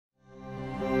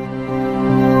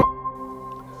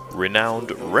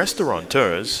renowned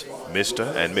restaurateurs,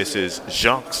 Mr. and Mrs.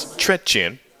 Jacques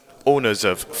Chrétien, owners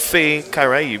of Faye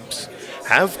Caraibes,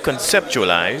 have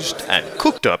conceptualized and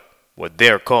cooked up what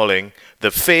they're calling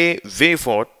the Faye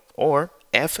Vieux-Fort or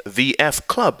FVF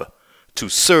Club to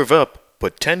serve up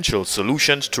potential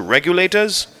solutions to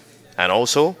regulators and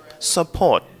also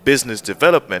support business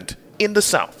development in the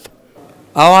South.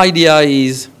 Our idea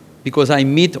is, because I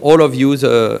meet all of you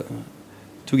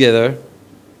together,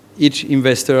 each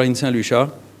investor in St.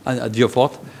 Lucia at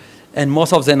Vieux-Fort, and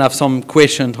most of them have some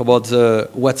questions about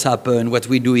what's happened, what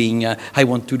we're doing, I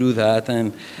want to do that,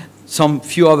 and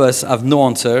few of us have no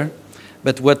answer,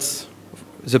 but what's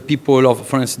the people of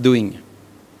France doing?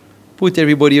 Put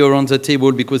everybody around the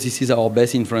table because this is our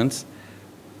best in France,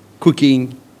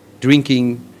 cooking,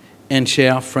 drinking, and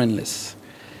share friendless.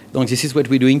 So this is what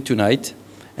we're doing tonight.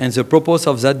 And the purpose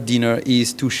of that dinner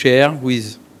is to share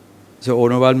with the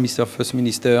Honorable Mr. First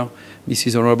Minister,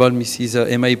 Mrs. Honorable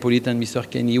Mrs. Emma Hippolyte, and Mr.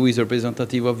 Kenny, who is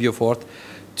representative of Vieux-Fort,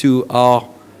 to our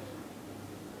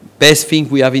best thing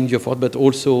we have in Vieux-Fort, but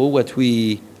also what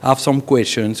we have some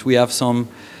questions. We have some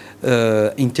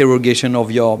interrogation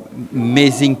of your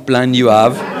amazing plan you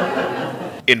have.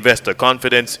 Investor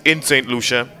confidence in St.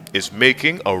 Lucia is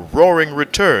making a roaring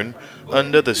return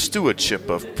under the stewardship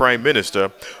of Prime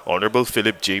Minister Honorable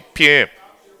Philippe J. Pierre.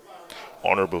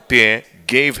 Honorable Pierre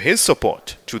gave his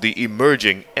support to the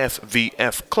emerging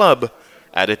FVF Club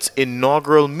at its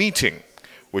inaugural meeting,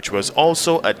 which was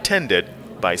also attended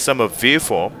by some of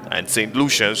Vieux-Fort and St.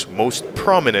 Lucia's most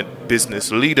prominent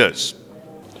business leaders.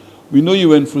 We know you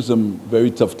went through some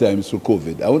very tough times through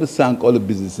COVID. I want to thank all the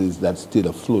businesses that stayed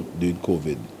afloat during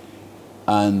COVID.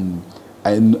 And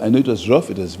I know it was rough,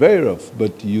 it was very rough,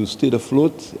 but you stayed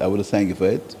afloat. I want to thank you for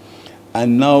it.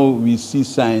 And now we see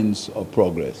signs of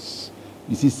progress.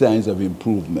 We see signs of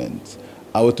improvement.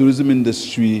 Our tourism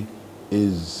industry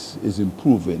is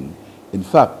improving. In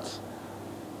fact,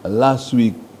 last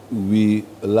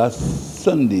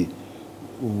Sunday,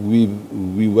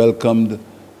 we welcomed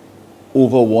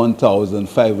over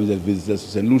 1,500 visitors to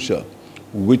St. Lucia,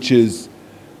 which is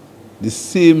the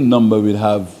same number we'd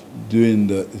have during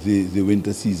the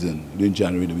winter season, during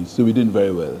January. So we're doing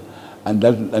very well. And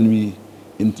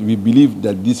we believe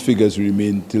that these figures will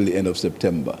remain till the end of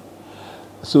September.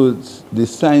 So the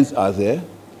signs are there,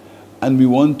 and we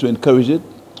want to encourage it.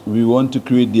 We want to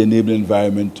create the enabling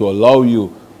environment to allow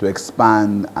you to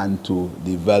expand and to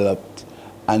develop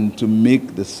and to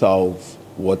make the South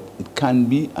what it can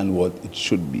be and what it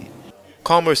should be.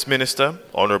 Commerce Minister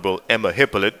Honorable Emma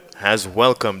Hippolyte has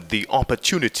welcomed the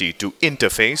opportunity to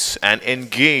interface and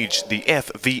engage the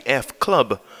FVF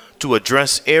Club to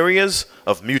address areas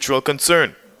of mutual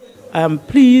concern. I'm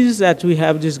pleased that we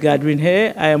have this gathering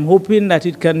here. I am hoping that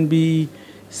it can be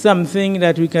something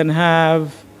that we can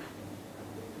have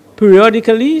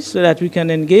periodically so that we can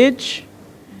engage.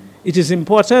 It is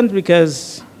important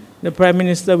because the Prime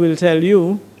Minister will tell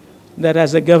you that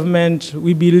as a government,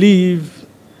 we believe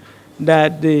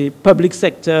that the public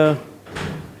sector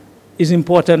is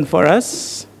important for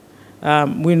us.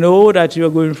 We know that you are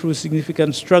going through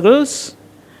significant struggles,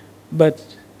 but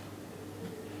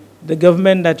the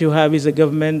government that you have is a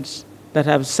government that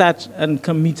have sat and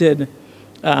committed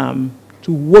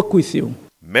to work with you.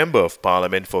 Member of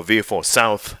Parliament for Vieux-Fort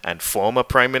South and former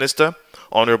Prime Minister,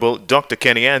 Honorable Dr.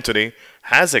 Kenny Anthony,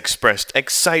 has expressed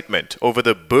excitement over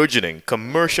the burgeoning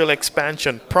commercial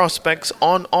expansion prospects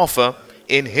on offer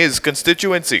in his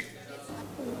constituency.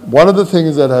 One of the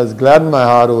things that has gladdened my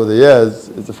heart over the years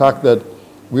is the fact that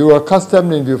we were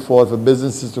accustomed in Vieux-Fort for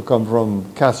businesses to come from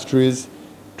Castries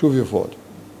to Vieux-Fort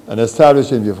and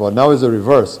establish in Vieux-Fort. Now it's the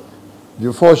reverse.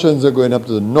 Vieux-Fortians are going up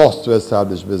to the north to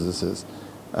establish businesses.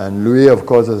 And Louis, of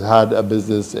course, has had a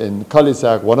business in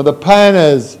Cul-de-sac, one of the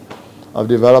pioneers of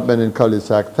development in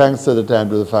Cul-de-sac, thanks to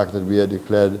the fact that we had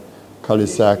declared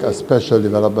Cul-de-sac a special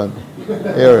development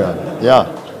area.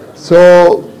 Yeah.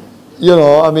 So, you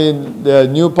know, I mean, there are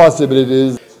new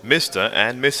possibilities. Mr.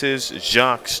 and Mrs.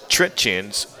 Jacques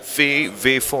Chrétien's Faye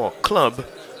Vieux-Fort Club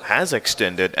has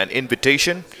extended an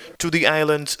invitation to the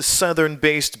island's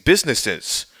southern-based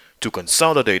businesses to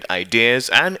consolidate ideas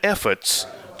and efforts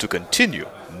to continue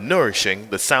nourishing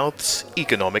the South's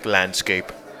economic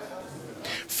landscape.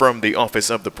 From the office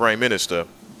of the Prime Minister,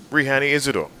 Rihani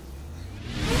Isidore.